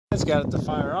It's got it to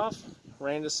fire off.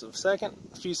 Ran just a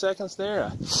few seconds there. I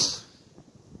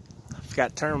forgot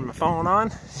to turn my phone on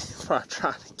before I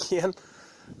tried again.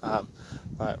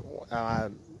 But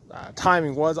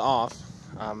timing was off.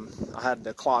 I had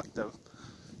to clock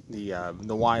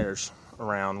the wires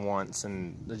around once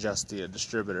and adjust the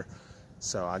distributor.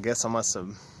 So I guess I must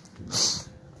have,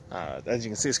 as you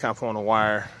can see, it's kind of pulling a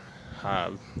wire,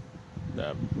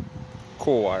 the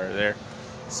coil wire there.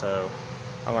 So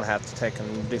I'm gonna have to take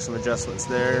and do some adjustments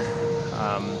there.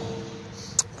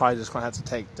 Probably just gonna have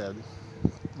to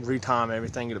retime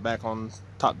everything, get it back on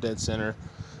top dead center,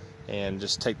 and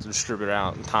just take the distributor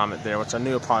out and time it there, which I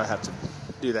knew I'd probably have to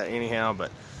do that anyhow,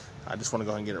 but I just want to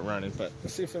go ahead and get it running. But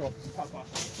let's see if it'll pop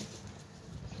off.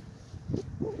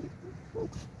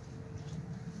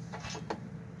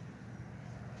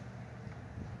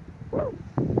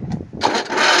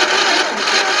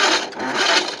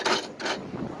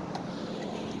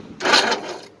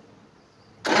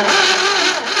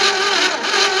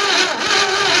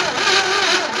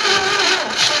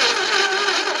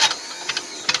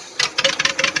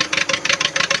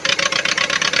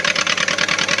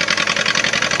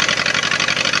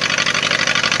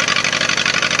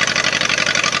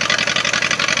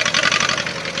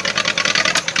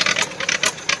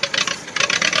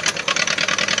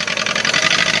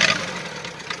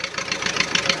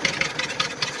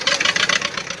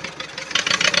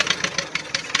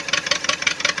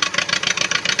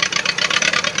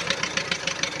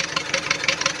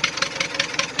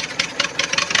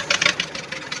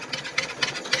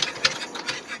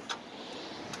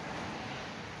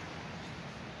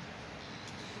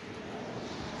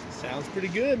 Sounds pretty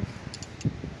good.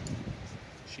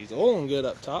 She's oiling good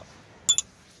up top.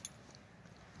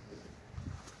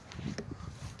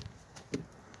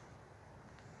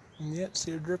 And yep,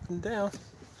 see her dripping down.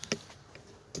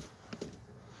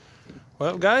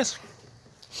 Well, guys,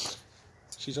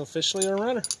 she's officially a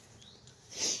runner.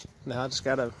 Now I just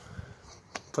gotta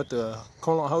put the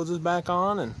coolant hoses back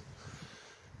on and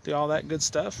do all that good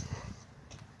stuff.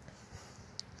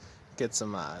 Get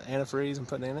some antifreeze and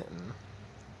put in it, and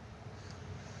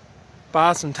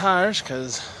buy some tires,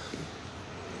 because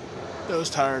those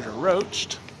tires are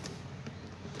roached.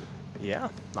 Yeah,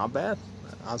 not bad.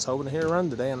 I was hoping to hear a run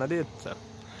today, and I did. So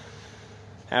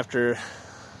after a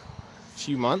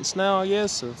few months now, I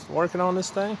guess, of working on this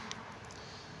thing,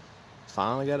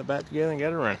 finally got it back together and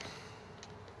got it running.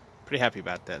 Pretty happy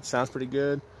about that. Sounds pretty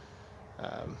good.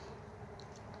 I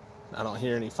don't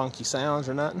hear any funky sounds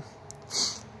or nothing.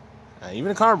 Even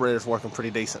the carburetor's working pretty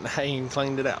decent. I ain't even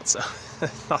cleaned it out, so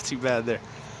not too bad there.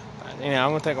 But anyhow,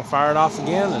 I'm gonna take and fire it off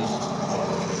again, and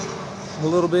a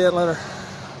little bit, let her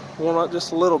warm up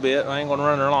just a little bit. I ain't gonna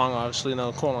run her long, obviously,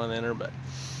 no coolant in her, but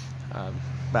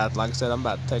like I said, I'm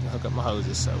about to take and hook up my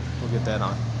hoses, so we'll get that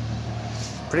on.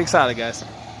 Pretty excited, guys.